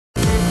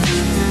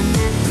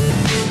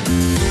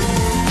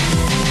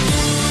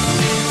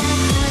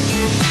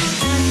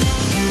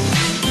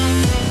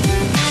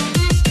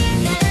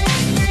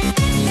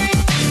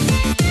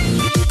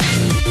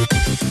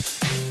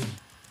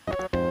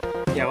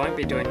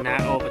in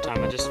that all the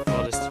time. I just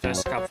for this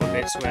first couple of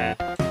bits where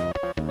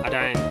I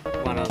don't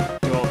want to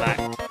do all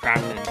that crap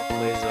and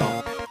lose it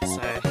all.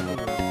 So,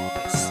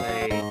 let's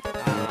see.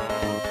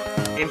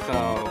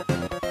 Info.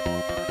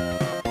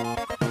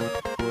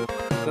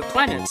 The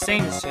planet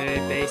seems to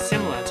be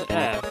similar to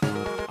Earth.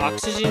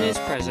 Oxygen is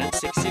present,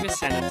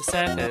 60% of the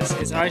surface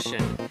is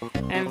ocean,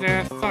 and there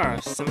are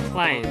forests and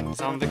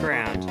plains on the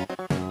ground.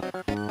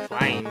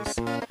 Plains.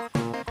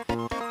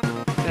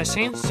 There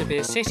seems to be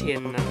a city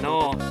in the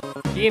north.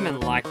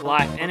 Human-like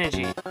life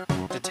energy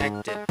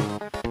detected. Oh,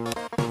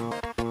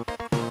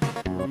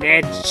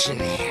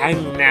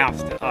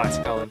 it's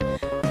Colin.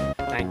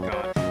 Thank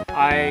God.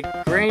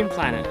 Green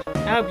planet.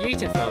 How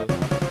beautiful.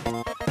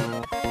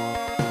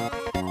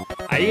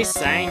 Are you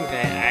saying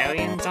there are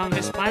aliens on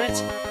this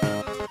planet?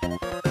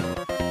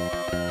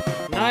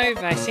 No,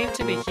 they seem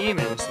to be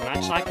humans,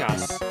 much like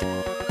us.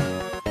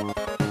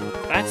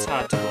 That's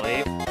hard to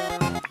believe.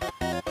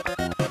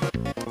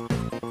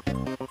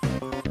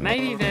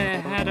 Maybe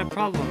they had a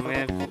problem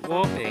with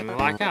warping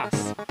like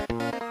us.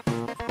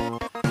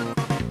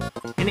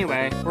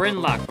 Anyway, we're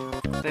in luck.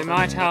 They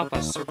might help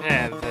us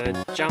repair the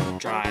jump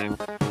drive.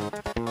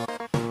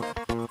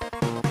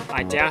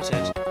 I doubt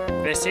it.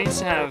 They seem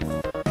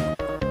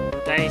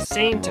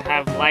to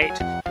have late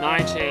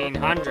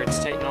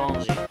 1900s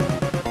technology.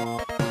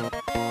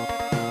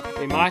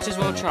 We might as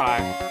well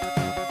try.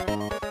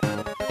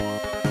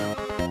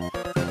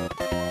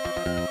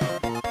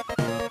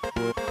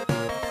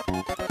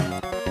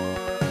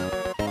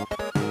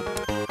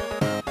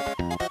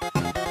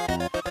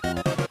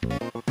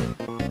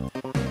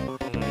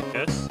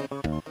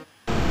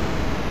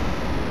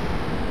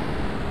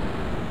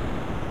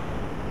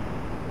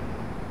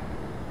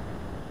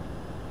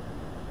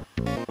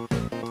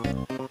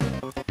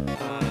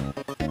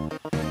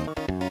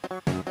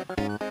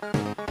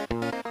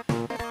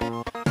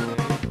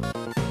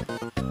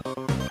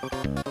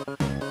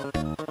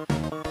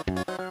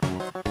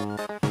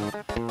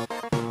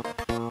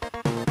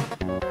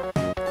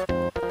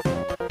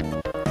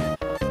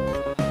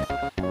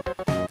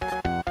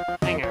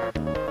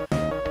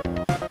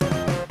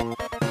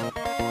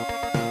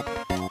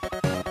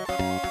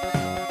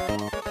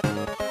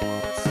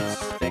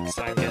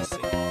 I'm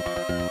guessing.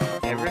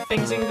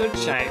 Everything's in good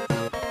shape.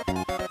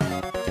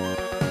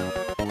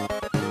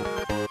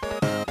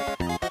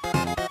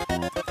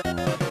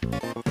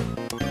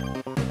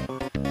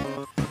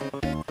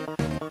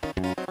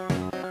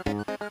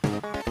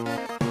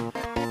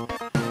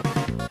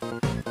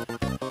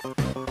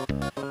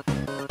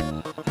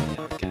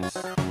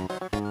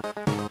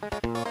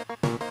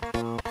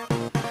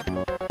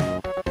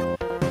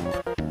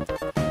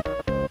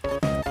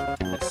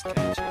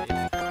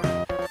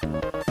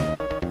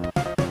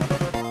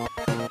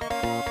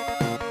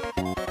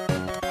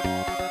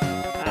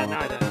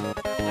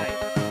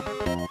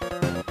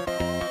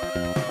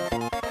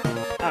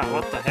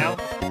 What the hell?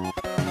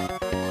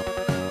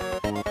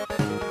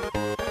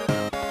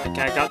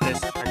 Okay, I got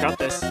this. I got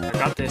this. I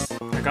got this.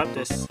 I got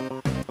this. I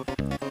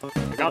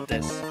got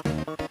this.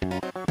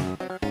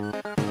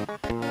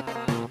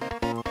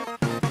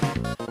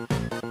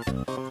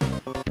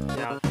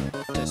 Yeah,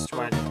 just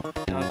wait.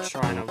 I'll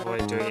try and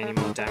avoid doing any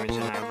more damage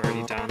than I've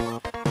already done.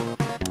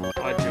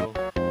 Module.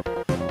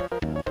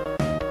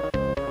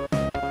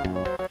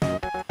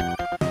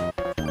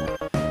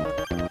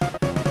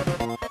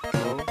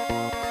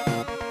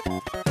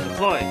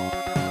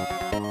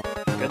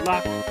 Good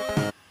luck.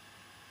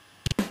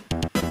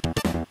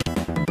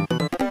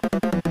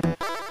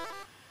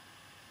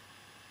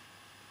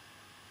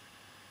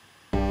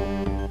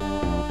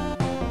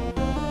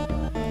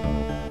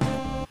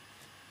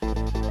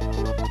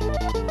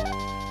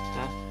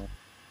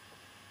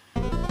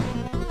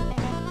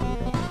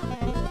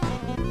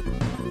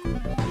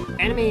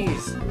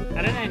 Enemies!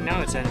 How did I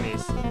know it's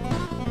enemies?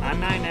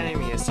 Unknown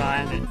enemy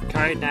assigned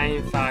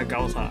codename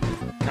Fargolta.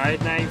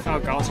 Codename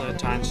Fargolta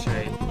times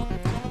 3.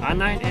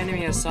 Unknown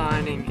enemy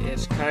assigning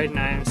its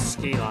codename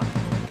Skila.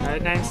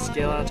 Codename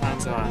Skila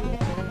times 1.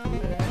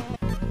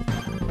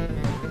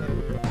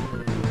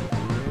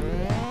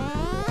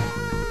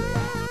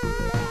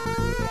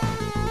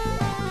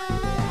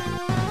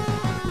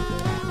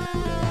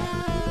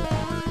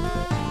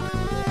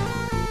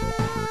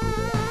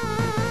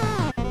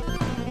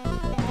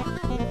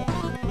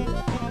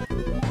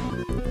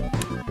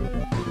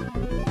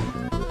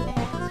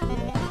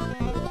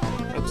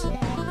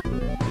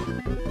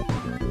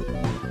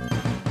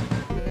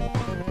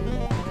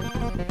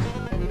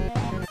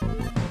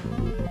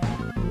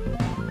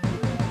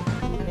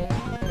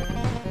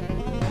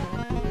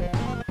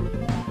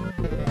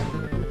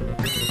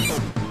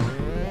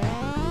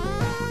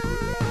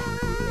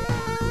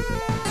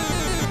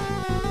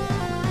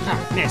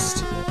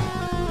 Missed. I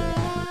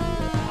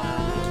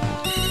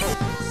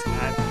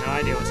have no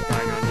idea what's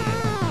going on here.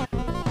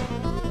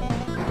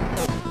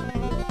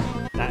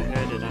 That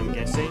hurted, I'm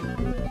guessing.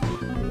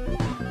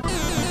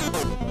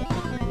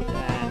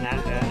 And that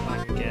hurt,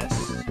 I can guess.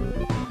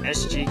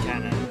 SG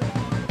cannon.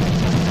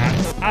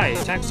 Oh, he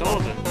attacks all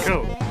of them.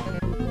 Cool.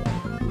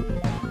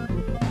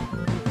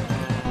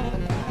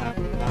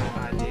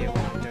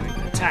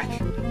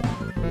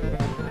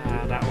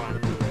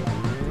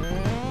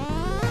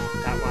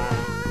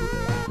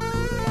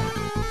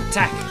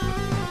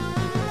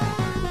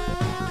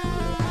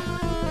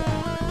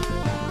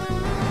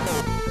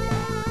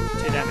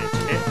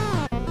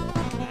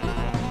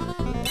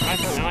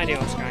 idea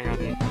what's going on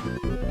here.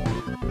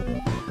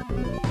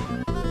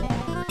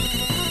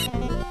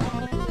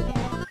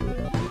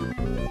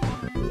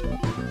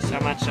 So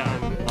much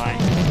like...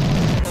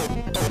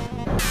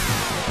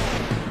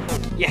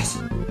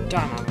 Yes!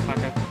 Die,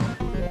 motherfucker.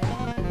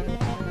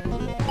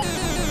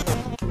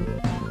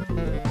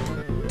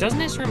 Doesn't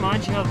this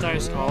remind you of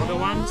those older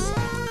ones?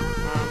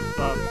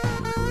 But...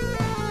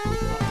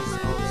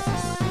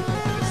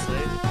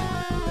 obviously.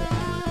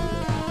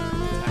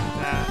 Like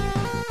that.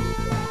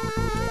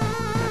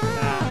 Like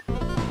that.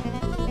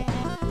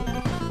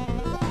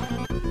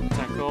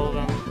 Attack all of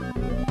them.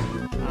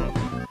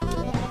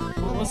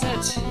 What was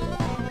it?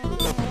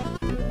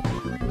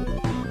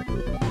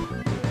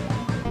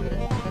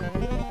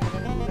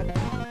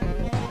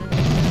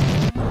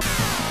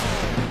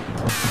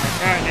 I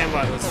can't remember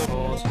what it was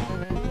called.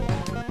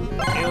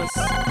 It was...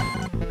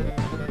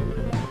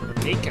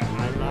 Nika, I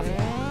love her.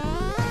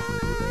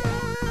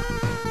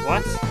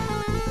 What?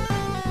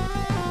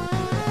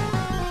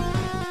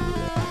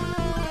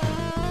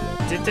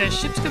 Did the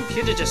ship's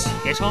computer just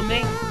hit on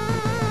me?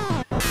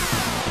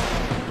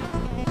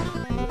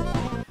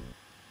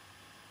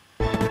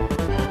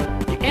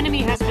 The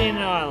enemy has been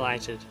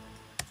annihilated.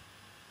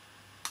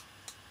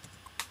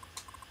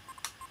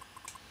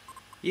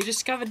 You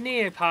discovered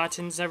Neopart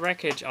in the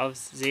wreckage of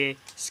the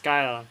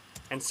Skylar.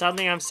 And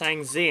suddenly I'm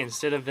saying Z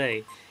instead of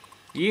V.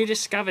 You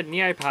discovered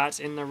Neoparts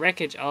in the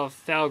wreckage of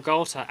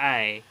Thalgolta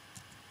A.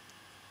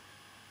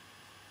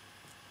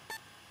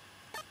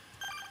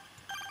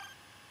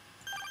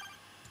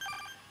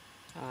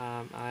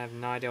 I have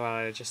no idea what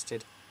I just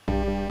did.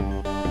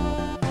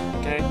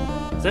 Okay,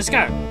 so let's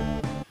go.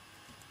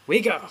 We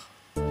go.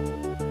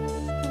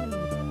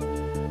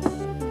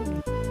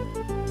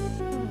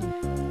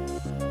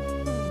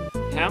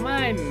 How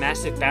my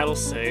massive battle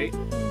suit,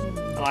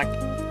 like,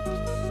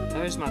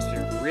 those must be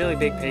really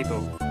big people.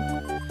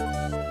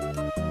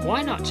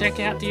 Why not check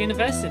out the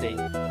university?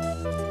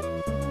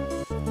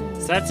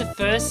 So that's a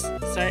first,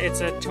 so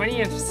it's a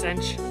 20th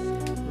century,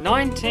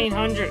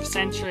 1900th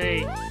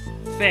century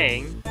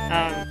thing,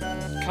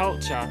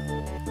 culture.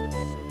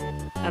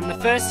 And the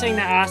first thing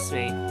they asked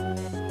me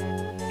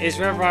is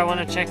whether I want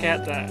to check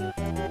out the,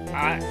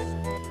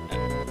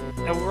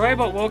 a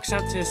robot walks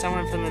up to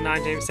someone from the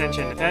 19th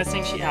century and the first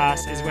thing she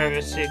asks is whether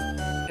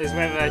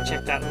I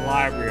checked out the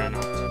library or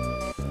not.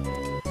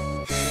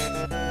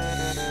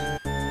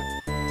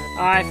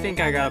 I think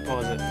I gotta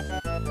pause it.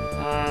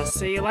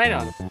 See you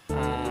later.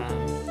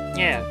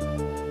 Yeah.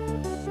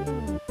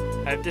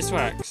 Hope this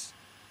works.